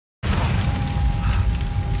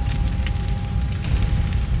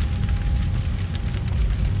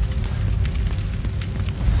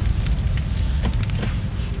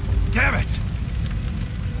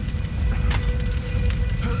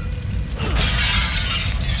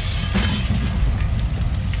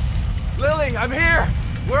I'm here!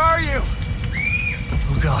 Where are you?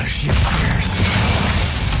 Oh god, if she appears.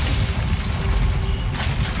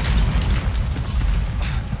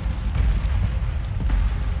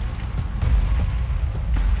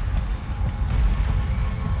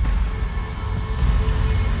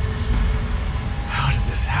 How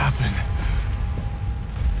did this happen?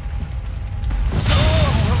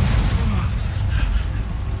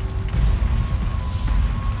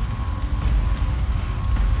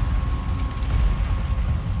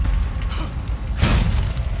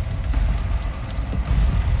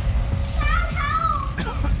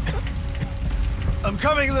 I'm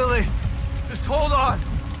coming, Lily! Just hold on!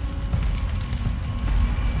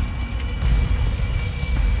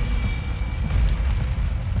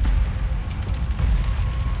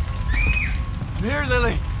 I'm here,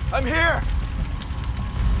 Lily! I'm here!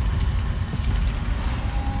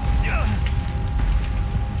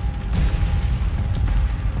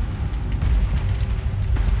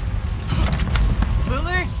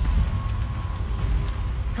 Lily?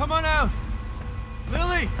 Come on out!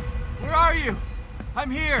 Lily! Where are you? I'm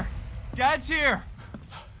here! Dad's here!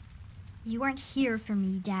 You weren't here for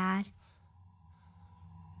me, Dad.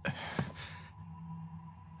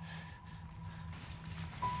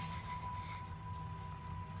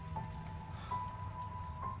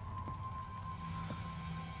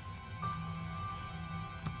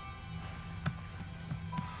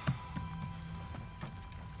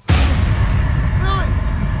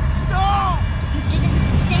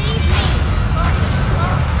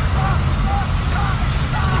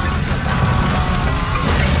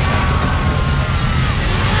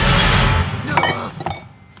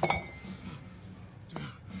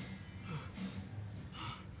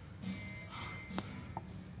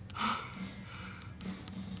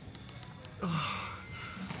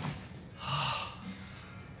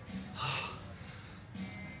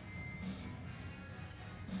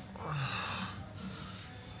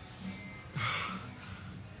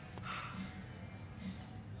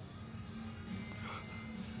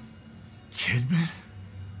 Kidman?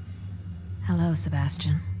 Hello,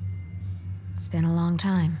 Sebastian. It's been a long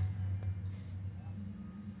time.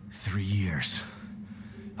 3 years.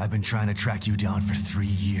 I've been trying to track you down for 3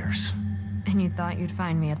 years. And you thought you'd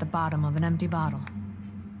find me at the bottom of an empty bottle.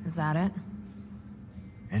 Is that it?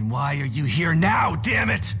 And why are you here now, damn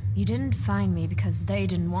it? You didn't find me because they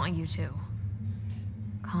didn't want you to.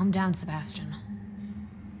 Calm down, Sebastian.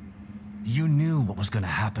 You knew what was gonna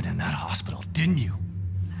happen in that hospital, didn't you?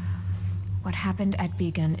 What happened at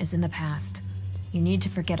Beacon is in the past. You need to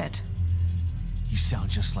forget it. You sound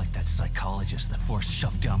just like that psychologist the Force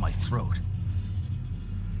shoved down my throat.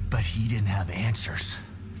 But he didn't have answers.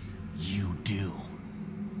 You do.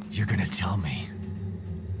 You're gonna tell me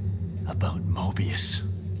about Mobius.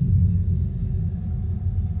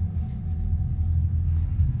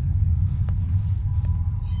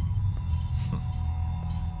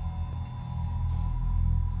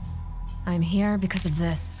 I'm here because of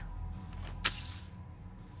this.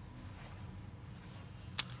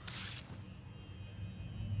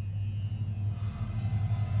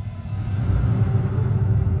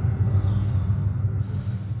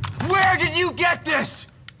 Where did you get this?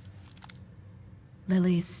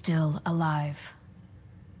 Lily's still alive.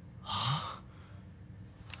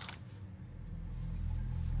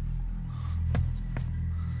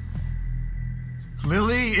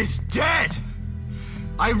 Lily is dead!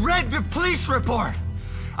 I read the police report!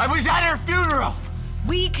 I was at her funeral!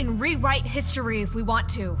 We can rewrite history if we want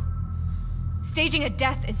to. Staging a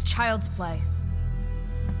death is child's play.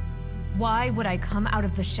 Why would I come out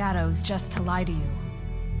of the shadows just to lie to you?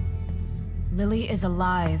 Lily is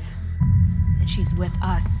alive, and she's with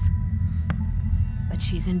us. But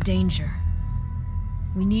she's in danger.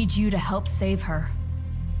 We need you to help save her.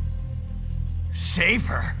 Save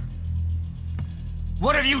her?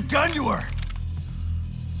 What have you done to her?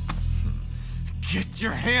 Get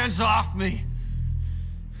your hands off me!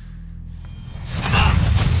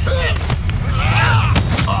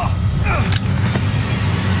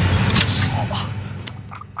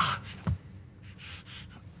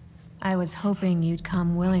 I was hoping you'd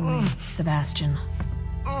come willingly, Sebastian.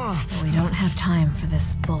 But we don't have time for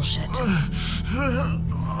this bullshit.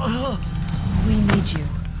 We need you.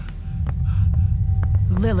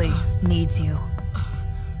 Lily needs you.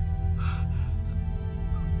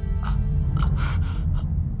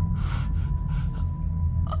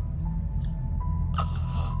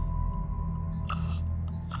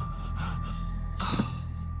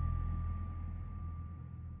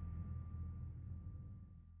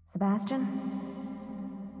 Sebastian?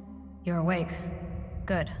 You're awake.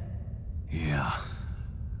 Good. Yeah,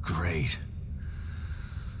 great.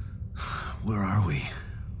 Where are we?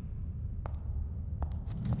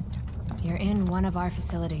 You're in one of our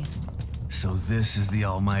facilities. So this is the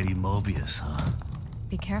almighty Mobius, huh?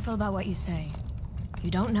 Be careful about what you say.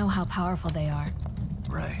 You don't know how powerful they are.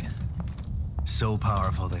 Right. So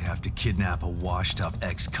powerful they have to kidnap a washed-up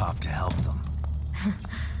ex-cop to help them.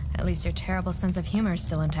 At least your terrible sense of humor is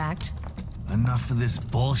still intact. Enough of this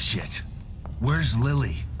bullshit. Where's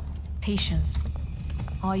Lily? Patience.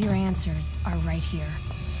 All your answers are right here.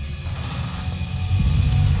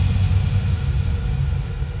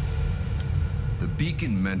 The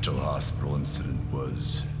Beacon Mental Hospital incident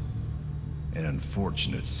was an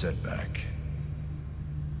unfortunate setback.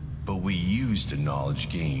 But we used the knowledge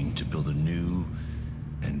gained to build a new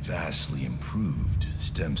and vastly improved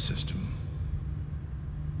STEM system.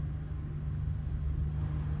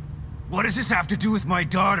 What does this have to do with my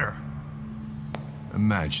daughter?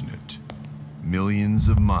 Imagine it. Millions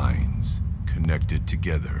of minds connected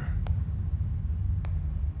together.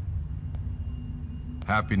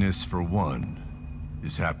 Happiness for one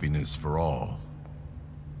is happiness for all.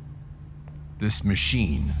 This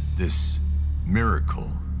machine, this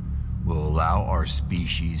miracle, will allow our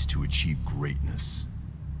species to achieve greatness.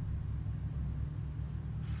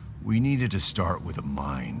 We needed to start with a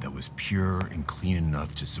mind that was pure and clean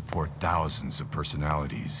enough to support thousands of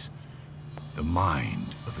personalities. The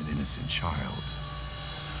mind of an innocent child.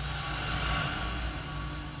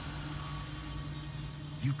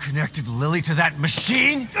 You connected Lily to that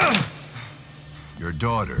machine? Your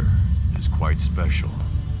daughter is quite special.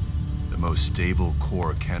 The most stable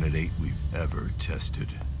core candidate we've ever tested.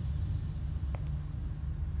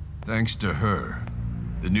 Thanks to her,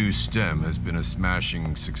 the new STEM has been a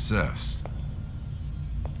smashing success.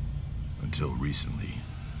 Until recently.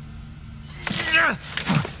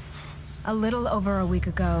 A little over a week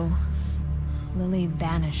ago, Lily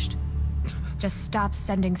vanished. Just stopped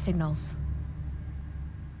sending signals.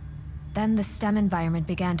 Then the STEM environment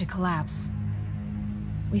began to collapse.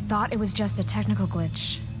 We thought it was just a technical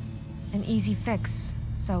glitch, an easy fix,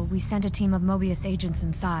 so we sent a team of Mobius agents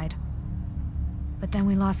inside. But then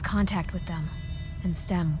we lost contact with them, and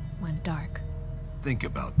STEM went dark. Think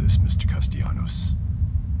about this, Mr. Castellanos.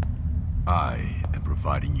 I am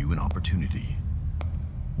providing you an opportunity.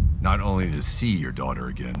 Not only to see your daughter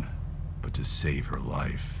again, but to save her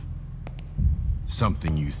life.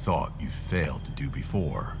 Something you thought you failed to do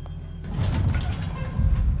before.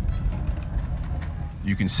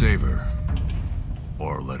 You can save her,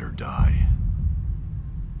 or let her die.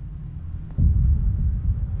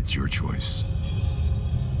 It's your choice.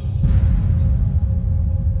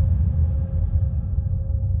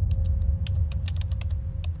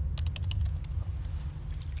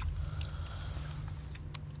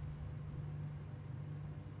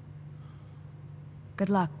 Good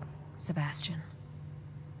luck, Sebastian.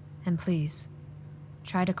 And please,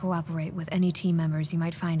 try to cooperate with any team members you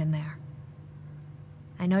might find in there.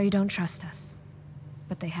 I know you don't trust us,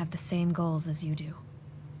 but they have the same goals as you do.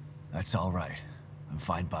 That's all right. I'm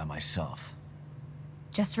fine by myself.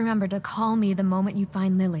 Just remember to call me the moment you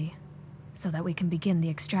find Lily, so that we can begin the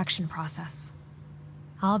extraction process.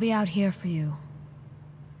 I'll be out here for you.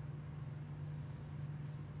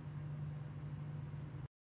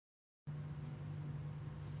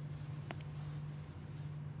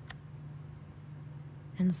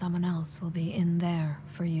 And someone else will be in there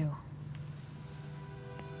for you.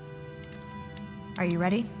 Are you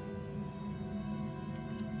ready?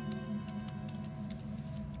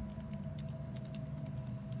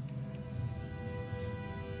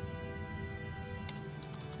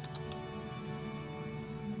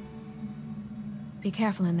 Be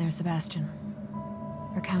careful in there, Sebastian.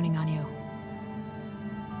 We're counting on you.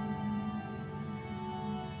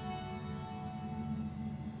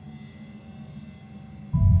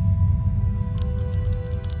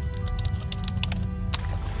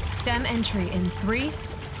 STEM entry in 3,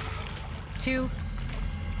 2,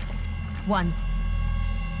 1.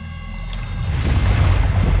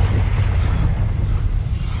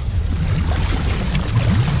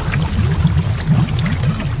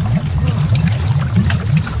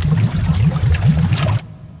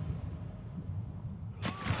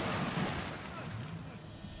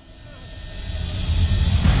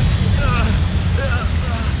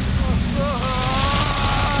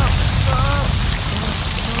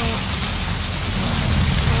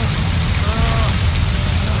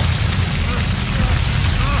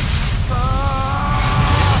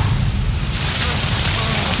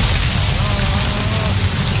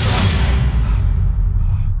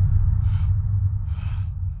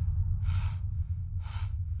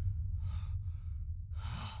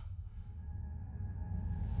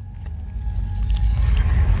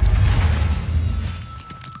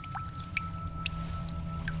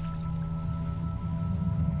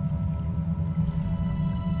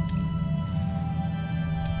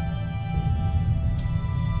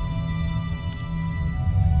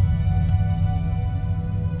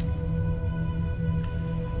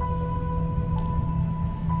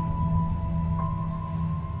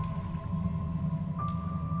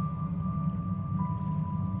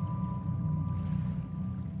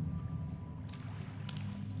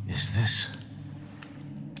 is this?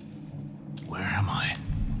 Where am I?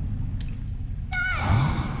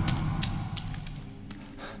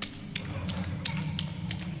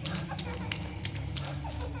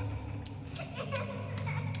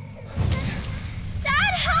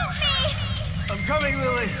 Dad, help me! I'm coming,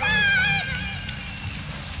 Lily!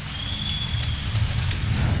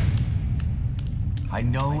 I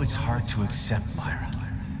know it's hard to accept, Myra,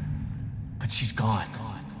 but she's gone.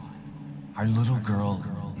 Our little girl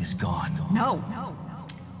is gone. No.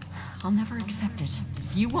 I'll never accept it.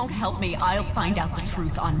 If you won't help me, I'll find out the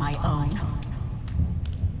truth on my own.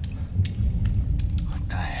 What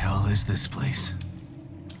the hell is this place?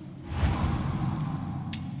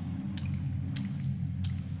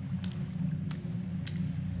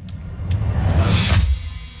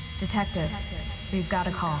 Detective, we've got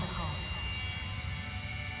a call.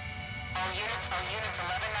 All units,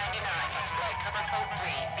 1199. Exploit cover code 3,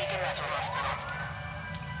 Beacon Mental Hospital.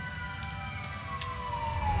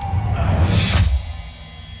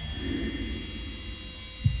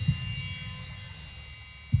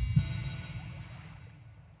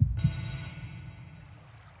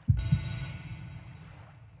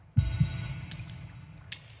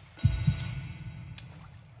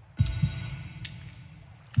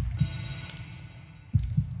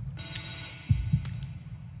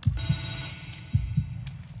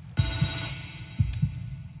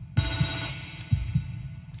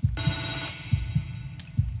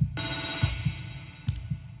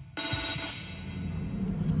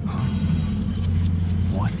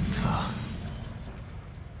 What the?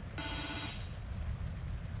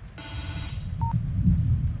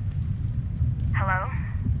 Hello?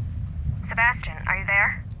 Sebastian, are you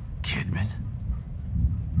there? Kidman?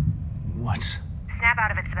 What? Snap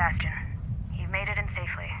out of it, Sebastian. You've made it in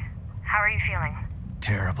safely. How are you feeling?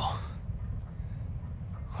 Terrible.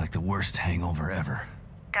 Like the worst hangover ever.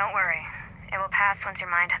 Don't worry. It will pass once your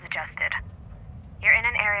mind has adjusted. You're in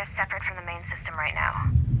an area separate from the main system right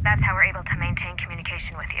now. That's how we're able to maintain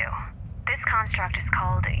communication with you. This construct is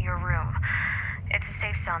called your room. It's a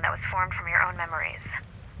safe zone that was formed from your own memories.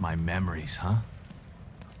 My memories, huh?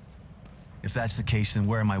 If that's the case, then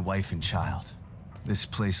where are my wife and child? This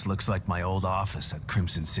place looks like my old office at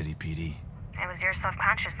Crimson City PD. It was your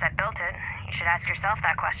subconscious that built it. You should ask yourself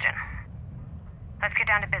that question. Let's get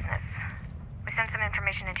down to business. We sent some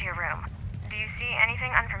information into your room. Do you see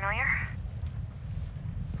anything unfamiliar?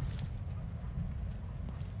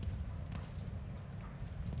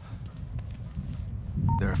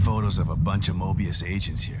 There are photos of a bunch of Mobius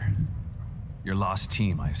agents here. Your lost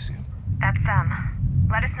team, I assume. That's them.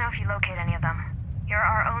 Let us know if you locate any of them. You're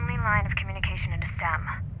our only line of communication into STEM.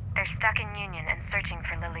 They're stuck in Union and searching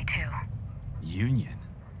for Lily too. Union?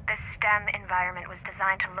 This STEM environment was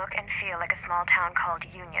designed to look and feel like a small town called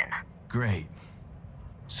Union. Great.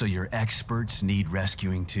 So your experts need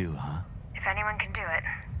rescuing too, huh? If anyone can do it,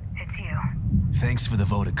 it's you. Thanks for the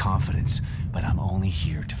vote of confidence, but I'm only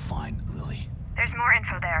here to find Lily. There's more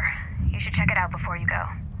info there. You should check it out before you go.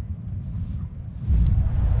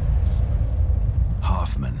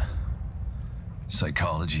 Hoffman.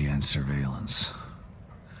 Psychology and surveillance.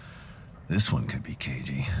 This one could be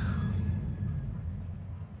cagey.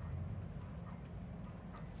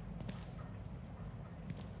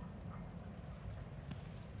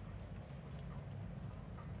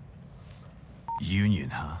 Union,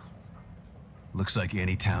 huh? Looks like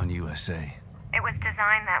Anytown, USA. It was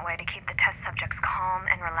designed that way to keep the test subjects calm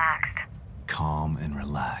and relaxed. Calm and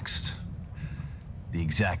relaxed. The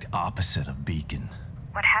exact opposite of Beacon.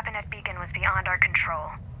 What happened at Beacon was beyond our control.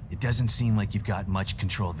 It doesn't seem like you've got much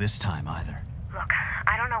control this time either. Look,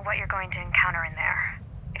 I don't know what you're going to encounter in there.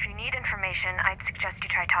 If you need information, I'd suggest you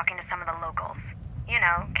try talking to some of the locals. You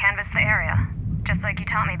know, canvass the area. Just like you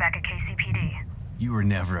taught me back at KCPD. You were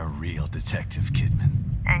never a real detective, Kidman.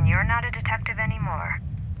 And you're not a detective anymore.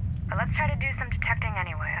 But let's try to do some detecting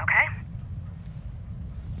anyway, okay?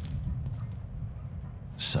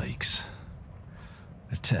 Sykes.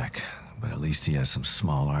 A tech, but at least he has some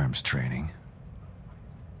small arms training.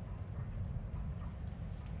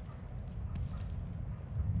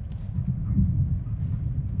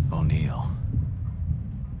 O'Neill.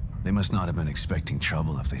 They must not have been expecting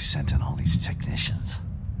trouble if they sent in all these technicians.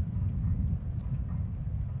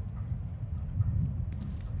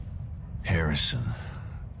 Harrison.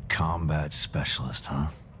 Combat specialist, huh?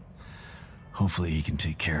 Hopefully he can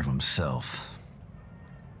take care of himself.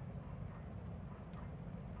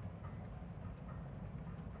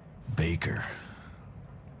 Baker.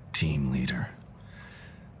 Team leader.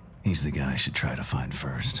 He's the guy I should try to find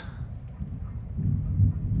first.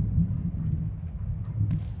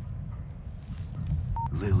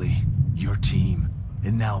 Lily, your team,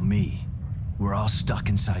 And now me. We're all stuck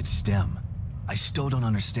inside STEM. I still don't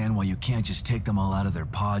understand why you can't just take them all out of their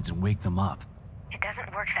pods and wake them up. It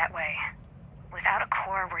doesn't work that way. Without a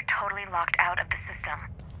core, we're totally locked out of the system.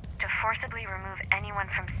 To forcibly remove anyone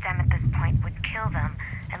from STEM at this point would kill them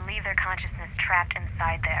and leave their consciousness trapped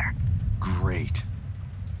inside there. Great.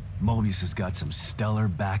 Mobius has got some stellar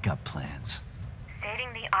backup plans.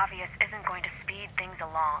 Stating the obvious isn't going to speed things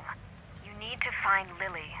along. You need to find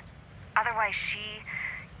Lily. Otherwise she,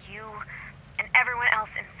 you, and everyone else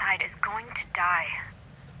inside is going to die.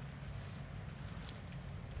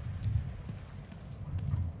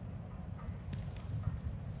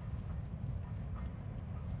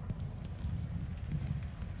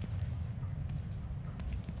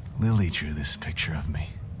 Lily drew this picture of me.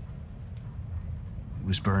 It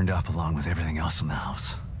was burned up along with everything else in the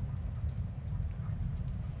house.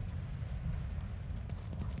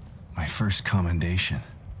 My first commendation.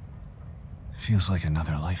 Feels like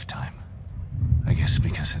another lifetime. I guess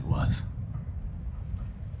because it was.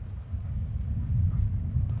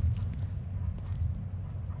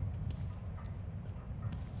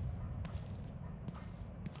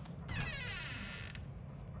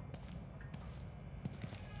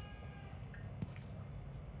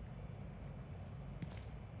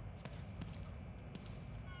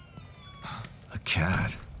 A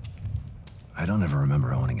cat? I don't ever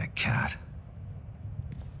remember owning a cat.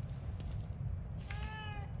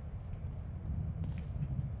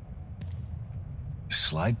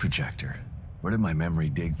 Slide projector? Where did my memory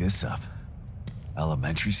dig this up?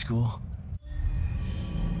 Elementary school?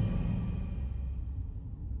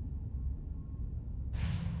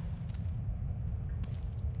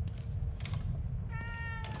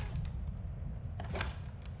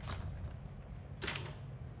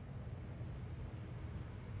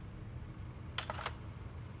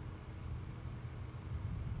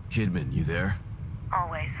 Kidman, you there?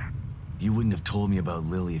 Always. You wouldn't have told me about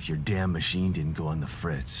Lily if your damn machine didn't go on the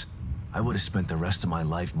fritz. I would have spent the rest of my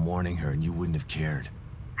life mourning her and you wouldn't have cared.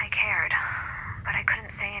 I cared, but I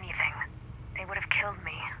couldn't say anything. They would have killed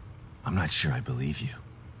me. I'm not sure I believe you.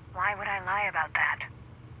 Why would I lie about that?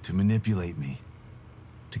 To manipulate me.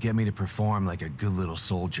 To get me to perform like a good little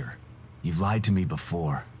soldier. You've lied to me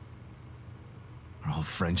before. Our whole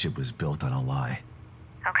friendship was built on a lie.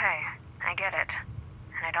 Okay, I get it.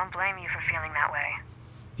 And I don't blame you for feeling that way.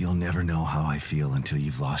 You'll never know how I feel until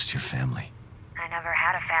you've lost your family. I never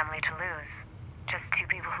had a family to lose. Just two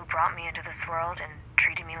people who brought me into this world and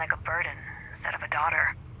treated me like a burden instead of a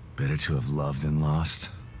daughter. Better to have loved and lost?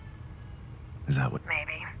 Is that what...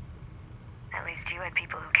 Maybe. At least you had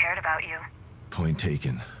people who cared about you. Point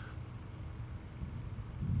taken.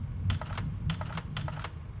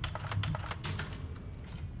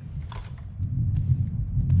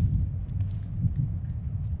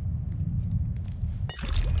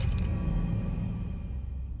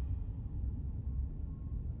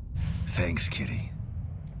 Thanks, Kitty.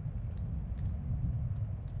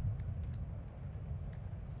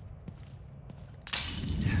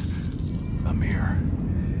 A mirror.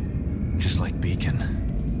 Just like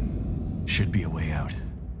Beacon. Should be a way out.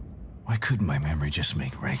 Why couldn't my memory just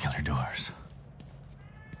make regular doors?